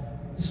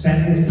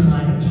spent his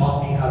time and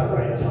taught me how to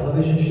write a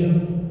television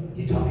show.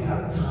 He taught me how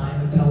to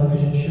time a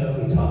television show.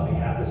 He taught me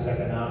half a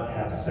second out,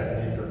 half a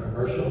second in for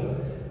commercial.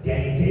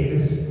 Danny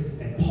Davis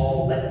and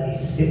Paul let me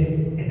sit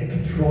in the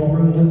control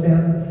room with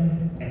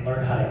them and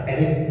learn how to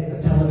edit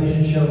a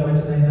television show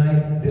Wednesday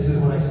night. This is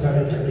when I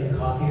started drinking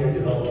coffee. I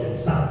developed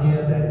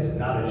insomnia. That is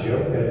not a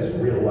joke. That is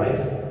real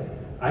life.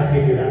 I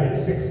figured I had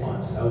 6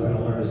 months. I was going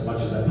to learn as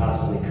much as I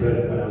possibly could.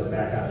 And when I was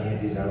back on the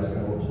Indies, I was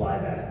going to apply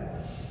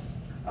that.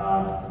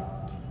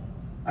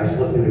 I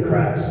slipped through the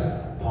cracks.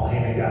 Paul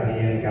Heyman got me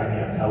in and got me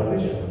on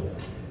television.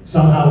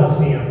 Somehow it's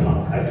CM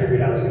Punk. I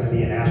figured I was going to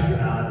be an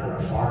astronaut or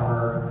a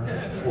farmer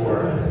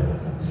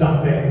or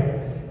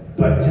something.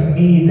 But to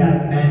me,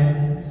 that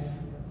meant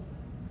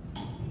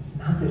it's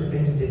not that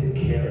Vince didn't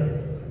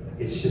care.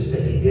 It's just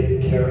that he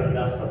didn't care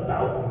enough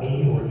about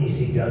me or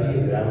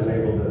ECW that I was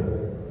able to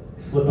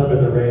slip under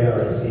the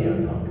radar as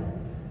CM Punk.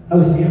 I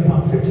was CM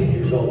Punk 15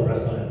 years old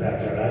wrestling in the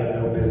backyard. I had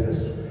no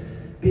business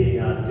being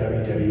on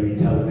WWE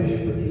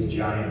television with these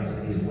giants. giants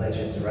and these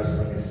legends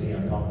wrestling as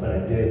CM Punk, but I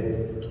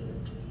did.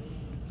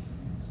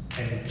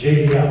 And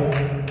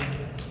JBL,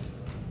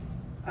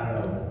 I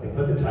don't know, they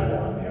put the title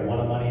on me. I won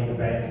a Money in the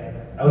Bank.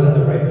 I was in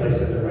the right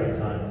place at the right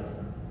time.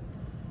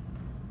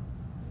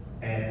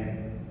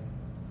 And,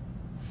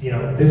 you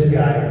know, this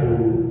guy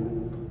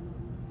who,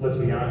 let's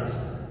be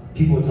honest,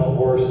 people would tell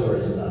horror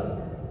stories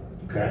about,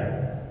 okay?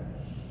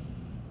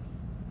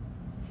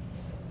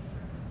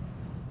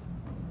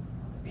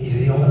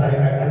 He's the only,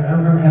 I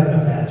remember having a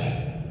match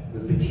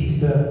with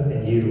Batista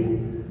and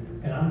you,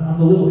 and I'm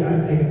the little guy,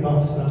 I'm taking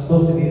bumps, but I'm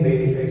supposed to be a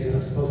babyface and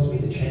I'm supposed to be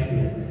the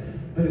champion.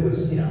 But it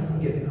was, you know,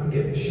 I'm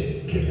getting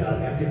shit kicked out of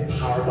me, I'm getting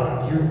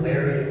powerbombed, you're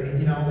lariating me,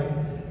 you know, like,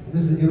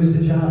 it was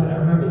the job. And I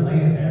remember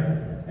laying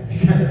there, and they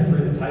kind of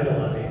threw the title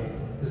on me.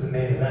 This is the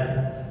main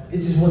event. It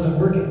just wasn't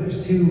working.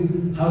 There's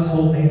two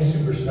household name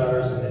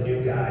superstars and the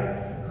new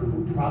guy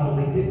who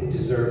probably didn't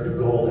deserve the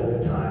gold at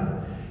the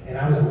time. And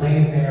I was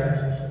laying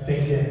there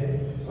thinking,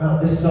 well,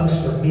 this sucks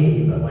for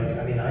me, but like,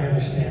 I mean, I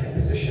understand the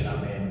position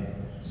I'm in.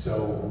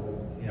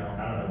 So, you know,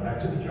 I don't know, back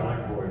to the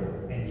drawing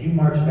board. And you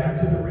marched back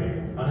to the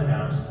ring,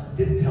 unannounced,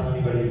 didn't tell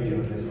anybody you're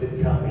doing this,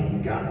 didn't tell me,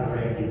 you got in the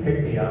ring, you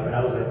picked me up, and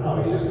I was like,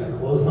 oh, he's just gonna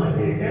clothesline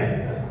me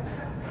again.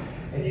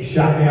 And you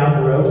shot me off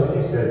the ropes and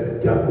you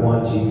said, Duck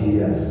 1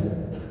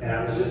 GTS. And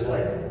I was just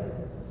like,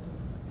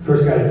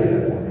 first guy to do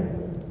that for me.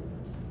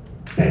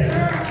 Thank you.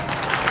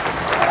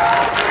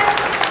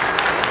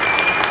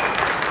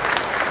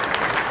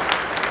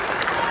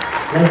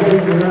 Like Eddie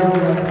Guerrero,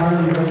 like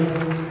Harley Race,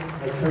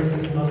 like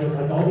Tracy Smothers,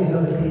 like all these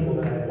other people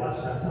that I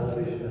watched on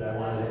television that I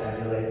wanted to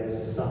emulate, this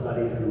is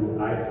somebody who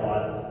I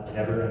thought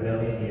never in a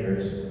million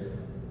years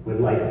would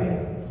like me.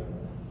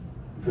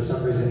 For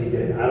some reason he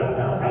did. I don't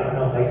know. I don't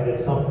know if at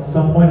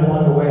some point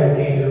along the way I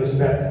gained your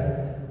respect.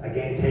 I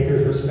gained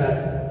Taker's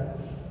respect.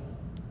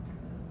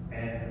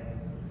 And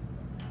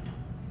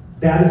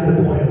that is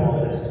the point of all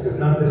this, because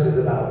none of this is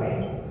about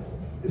me.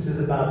 This is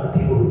about the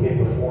people who came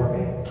before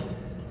me.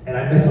 And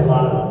I miss a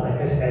lot of them. I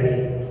miss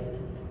Eddie.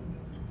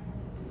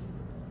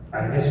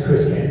 I miss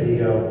Chris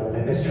Candido. I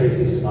miss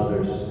Tracy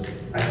Smothers.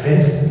 I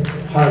miss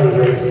Harley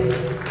Race.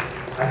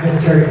 I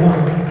miss Terry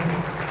Funk.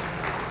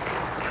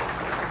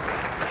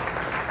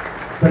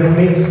 But it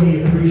makes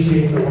me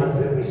appreciate the ones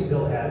that we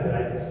still have, that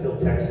I can still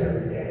text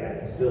every day. I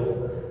can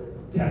still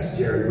text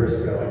Jerry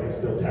Briscoe. I can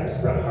still text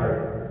Bret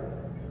Hart.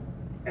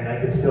 And I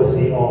can still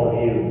see all of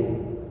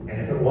you. And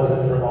if it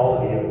wasn't for all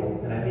of you,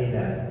 and I mean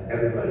that,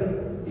 everybody,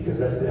 because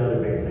that's the other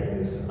big thing,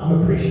 is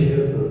I'm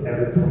appreciative of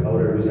every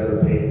promoter who's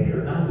ever paid me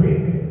or not paid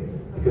me.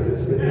 Because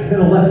it's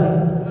been a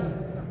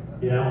lesson,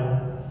 you know?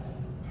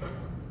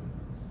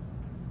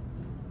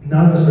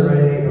 None of us are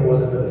anything if it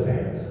wasn't for the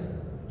fans.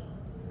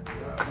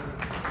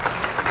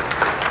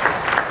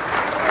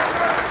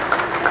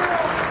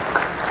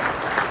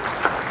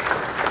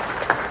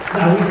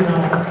 Now, we can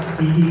all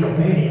be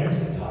egomaniacs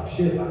and talk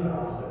shit about, oh,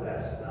 I'm the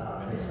best,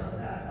 I'm this, I'm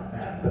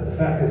that. But the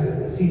fact is that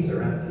the seats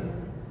are empty.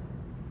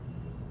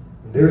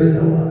 There is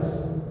no us.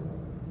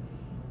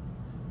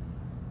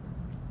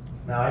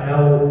 Now, I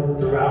know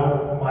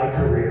throughout my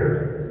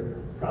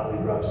career, probably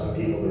rubbed some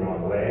people the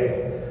wrong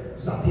way.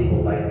 Some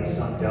people like me,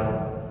 some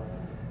don't.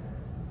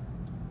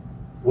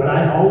 What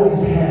I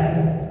always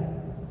had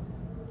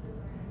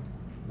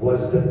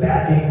was the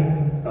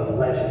backing of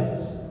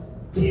legends.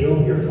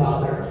 Teal, your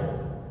father,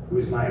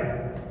 who's my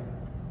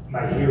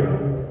hero.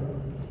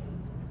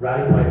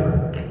 Roddy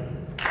Piper.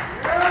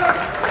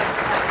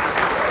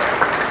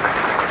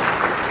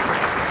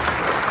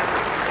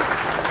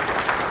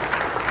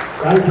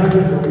 Roddy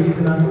Piper's the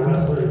reason I'm a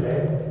wrestler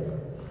today.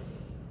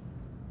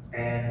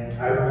 And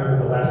I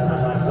remember the last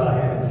time I saw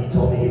him and he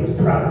told me he was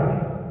proud of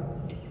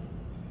me.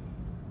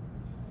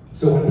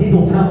 So when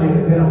people tell me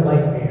that they don't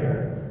like me or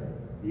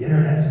the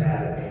internet's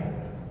mad at me,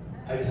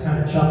 I just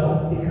kind of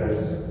chuckle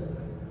because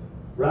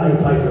Roddy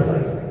Piper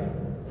liked me.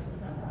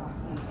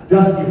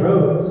 Dusty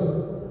Rhodes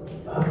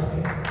loved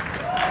me.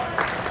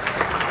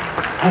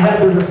 I had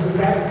the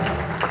respect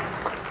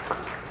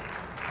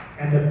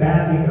and the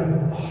backing of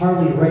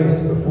Harley Race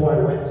before I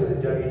went to the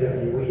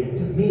WWE, and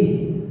to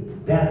me,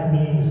 that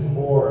means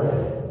more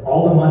than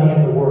all the money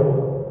in the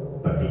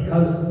world. But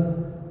because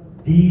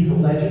these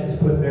legends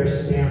put their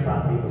stamp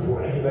on me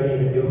before anybody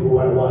even knew who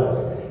I was,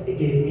 it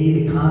gave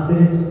me the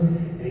confidence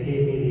and it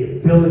gave me the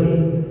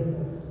ability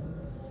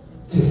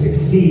to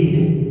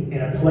succeed in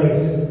a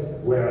place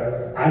where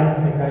I don't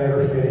think I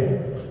ever fit in.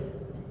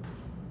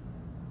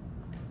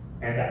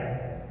 And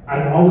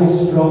I've always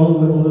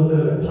struggled with a little bit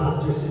of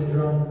imposter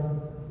syndrome.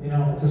 You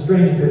know, it's a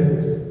strange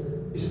business.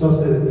 You're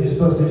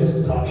supposed to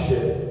just talk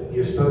shit.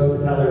 You're supposed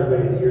to tell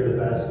everybody that you're the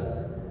best.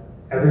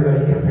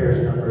 Everybody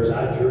compares numbers.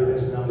 I drew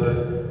this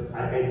number.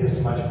 I made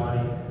this much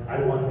money.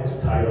 I won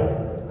this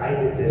title. I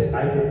did this.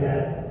 I did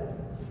that.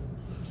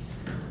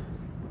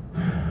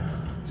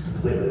 It's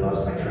completely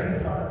lost my train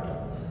of thought.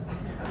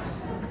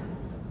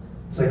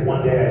 It's like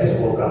one day I just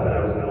woke up and I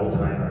was an old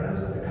timer and I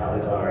was at the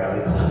Cauliflower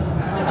Alley Club.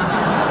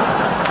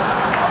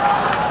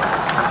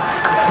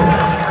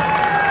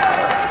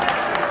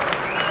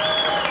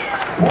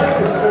 The point of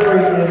the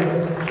story is,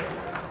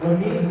 what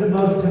means the most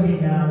most to me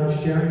now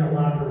is sharing a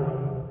locker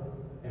room,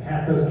 and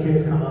half those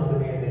kids come up to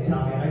me and they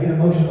tell me, and I get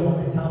emotional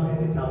when they tell me,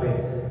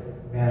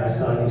 man, I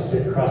saw you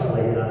sit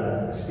cross-legged on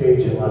a stage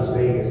in Las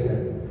Vegas,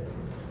 and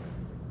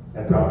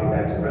that brought me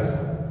back to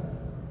wrestling.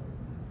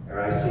 Or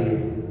I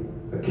see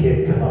a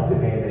kid come up to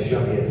me and they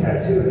show me a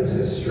tattoo and it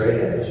says straight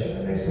edge,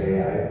 and they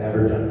say, I've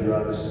never done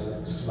drugs,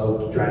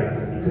 smoked, drank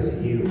because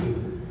of you.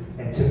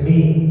 And to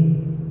me,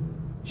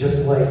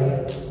 just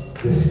like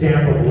the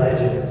stamp of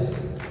legends,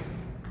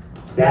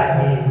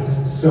 that means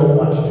so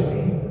much to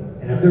me.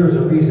 And if there was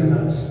a reason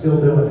I'm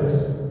still doing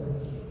this,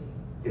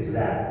 it's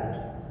that.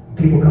 When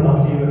people come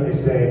up to you and they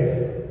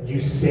say, you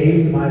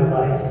saved my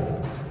life,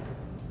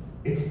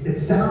 it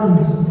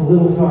sounds a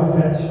little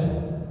far-fetched.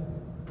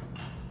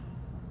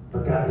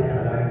 But goddamn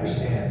it, I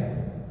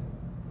understand.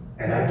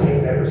 And I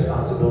take that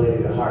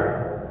responsibility to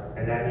heart.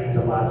 And that means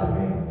a lot to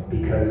me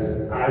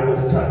because I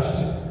was touched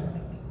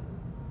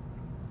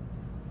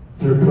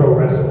through pro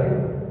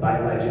wrestling by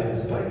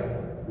legends like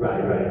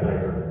Roddy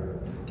Piper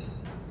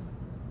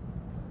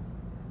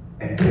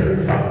and Terry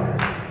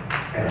Funk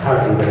and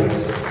Harley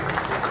Race.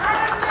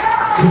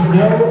 To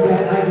know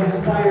that I've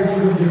inspired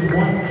even just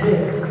one kid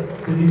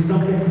to do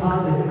something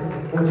positive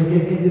or to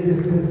get into this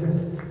business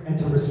and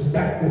to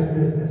respect this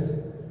business,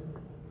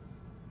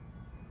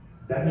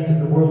 that means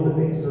the world to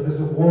me. So this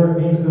award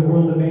means the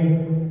world to me.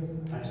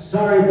 I'm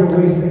sorry for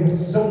wasting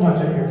so much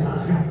of your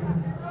time.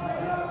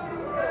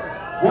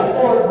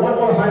 One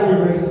more Harley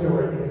Race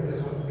story, because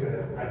this one's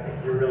good. I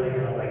think you're really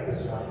gonna like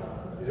this one.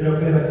 Is it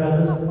okay if I tell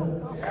this?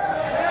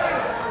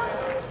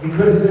 You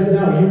could have said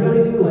no. You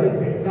really do like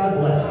me. God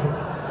bless you.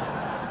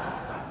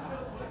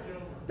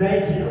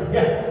 Thank you.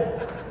 Yeah.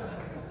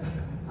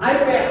 I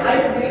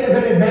main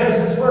evented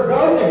Madison Square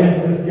Garden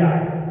against this guy.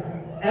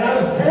 And I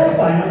was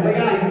terrified. I was like,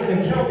 he's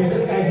going to kill me.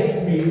 This guy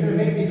hates me. He's going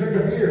to make me drink a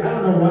beer. I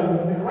don't know what.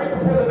 And right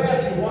before the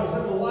match, he walks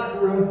into the locker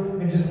room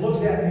and just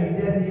looks at me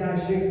dead in the eye,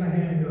 shakes my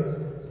hand, and goes,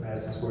 it's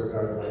Madison Square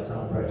Garden, lights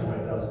on, probably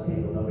 20,000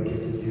 people. Nobody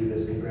gets to do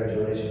this.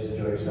 Congratulations.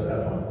 Enjoy yourself.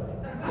 Have fun.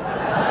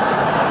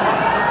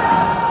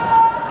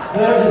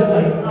 And I was just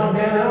like, oh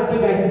man, I don't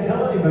think I can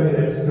tell anybody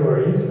that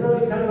story. He's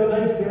really kind of a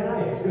nice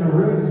guy. It's going to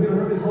ruin his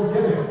whole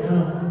gimmick. You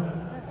know?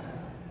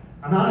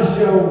 I'm on a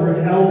show, we're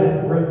in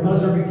Eldon, we're at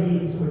Buzzer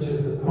McGee's, which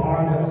is the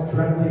bar that was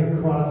directly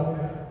across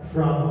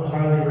from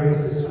Harley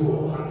Race's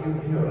school. You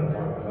know what I'm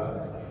talking about.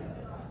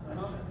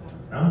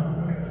 No?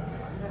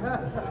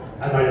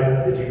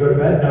 Did you go to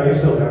bed? No, you're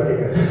still there. Okay,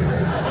 good.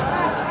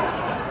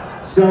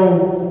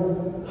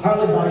 So,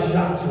 Harley buys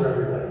shots for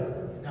everybody.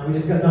 Now, we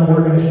just got done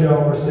working a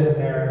show, we're sitting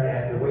there,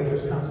 and the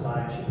waitress comes by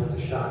and she puts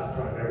a shot in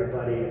front of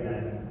everybody, and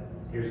then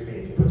here's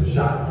me. She puts a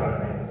shot in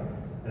front of me.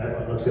 And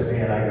everyone looks at me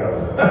and I go,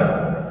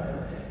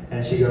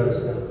 and she goes,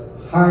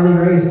 Harley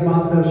Race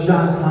bought those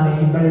shots,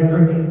 honey, you better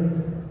drink it.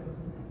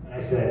 And I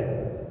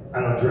said, I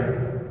don't drink.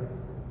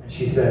 And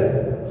she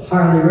said,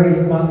 Harley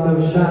Race bought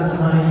those shots,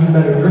 honey, you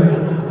better drink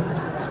it.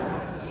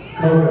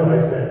 Coco, I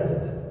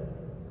said,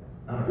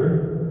 I don't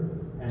drink.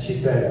 And she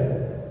said,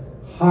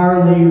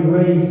 Harley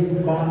Race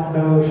bought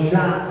those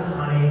shots,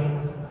 honey,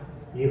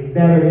 you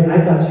better drink. I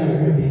thought she was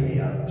going to beat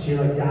me up. She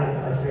like got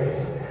in my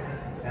face.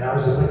 And I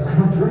was just like, I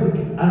don't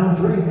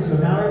drink. So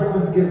now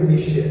everyone's giving me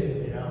shit.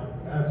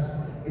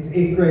 It's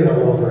 8th grade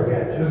all over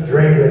again. Just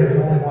drink it. It's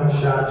only one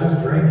shot.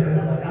 Just drink it.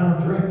 I'm like, I don't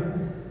drink.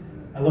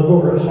 I look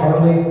over at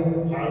Harley.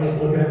 Harley's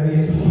looking at me.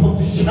 He's holding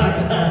the shot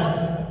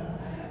glass.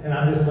 And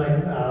I'm just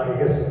like, I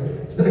guess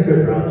it's been a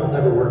good run. I'll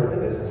never work in the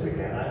business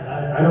again.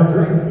 I don't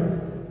drink.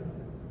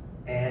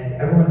 And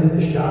everyone did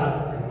the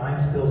shot, and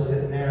mine's still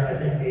sitting there. I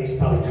think Ace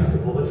probably took the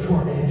bullet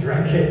for me and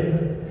drank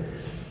it.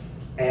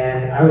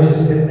 And I was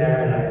just sitting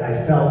there, and I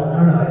felt, I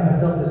don't know, I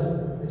felt this,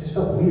 it just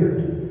felt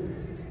weird.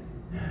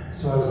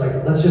 So I was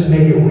like, let's just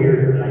make it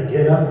weirder. And I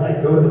get up and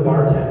I go to the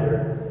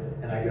bartender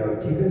and I go,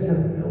 do you guys have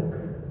milk?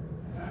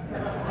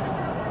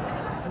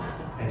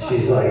 And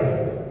she's like,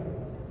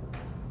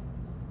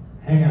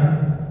 hang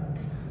on.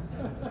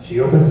 She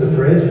opens the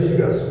fridge and she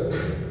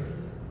goes,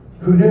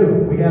 who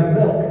knew? We have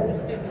milk.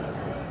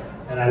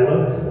 And I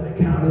looked and I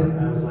counted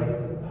and I was like,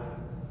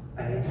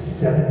 I need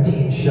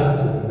 17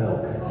 shots of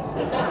milk.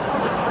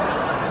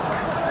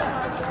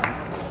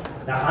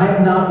 Now, I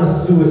am not a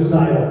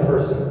suicidal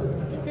person.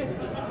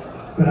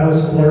 But I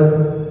was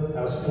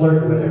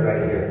flirting with it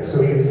right here. So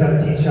we get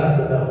 17 shots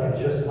of milk, and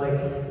just like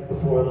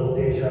before, a little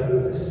deja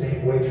vu, the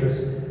same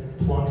waitress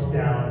plunks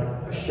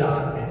down a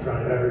shot in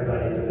front of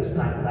everybody, but this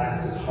time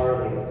last is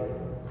Harley.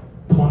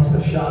 Plunks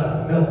a shot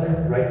of milk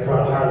right in front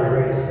of Harley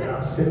Race, and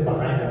I'm sitting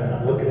behind him and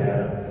I'm looking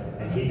at him,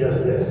 and he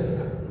does this.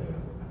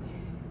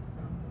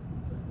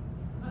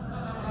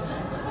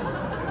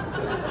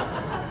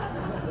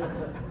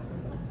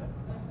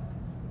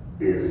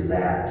 Is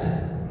that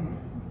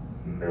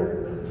milk?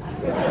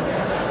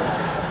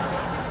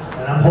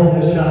 And I'm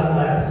holding a shot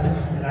glass,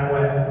 and I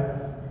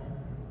went,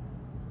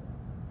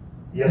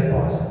 yes,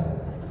 boss.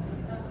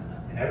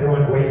 And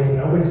everyone waits,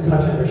 nobody's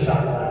touching their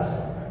shot glass.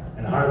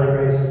 And Harley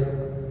Race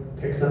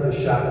picks up his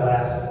shot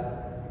glass,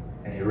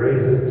 and he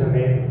raises it to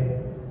me,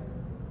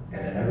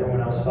 and then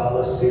everyone else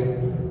follows suit.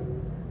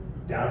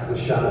 downs the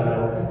shot of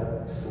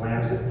milk,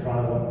 slams it in front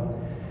of him,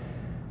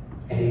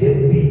 and he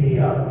didn't beat me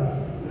up.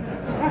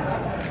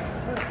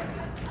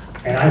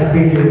 And I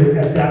figured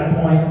at that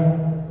point,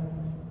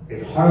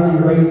 if Harley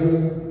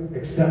Race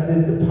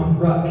accepted the punk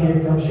rock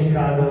kid from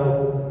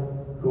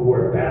Chicago who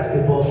wore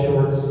basketball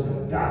shorts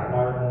and Doc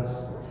Martens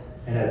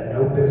and had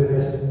no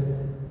business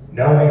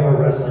knowing or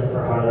wrestling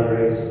for Harley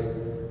Race,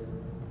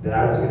 that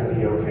I was going to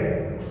be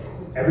okay.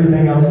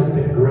 Everything else has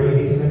been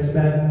gravy since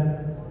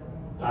then.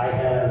 I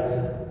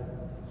have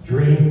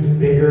dreamed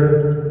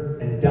bigger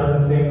and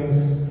done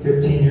things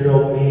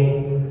 15-year-old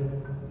me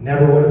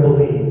never would have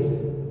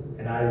believed.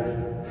 And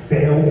I've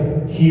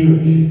failed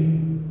huge.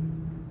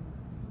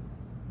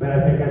 But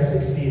I think I've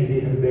succeeded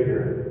even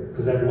bigger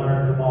because I've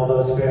learned from all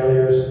those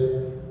failures,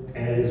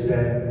 and it has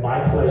been my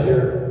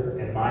pleasure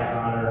and my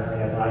honor.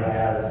 And if I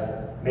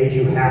have made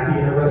you happy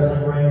in a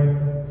wrestling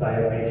ring, if I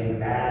have made you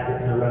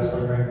mad in a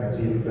wrestling ring, that's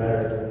even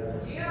better.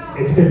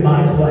 It's been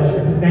my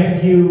pleasure.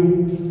 Thank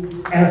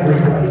you,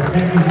 everybody.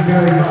 Thank you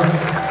very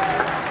much.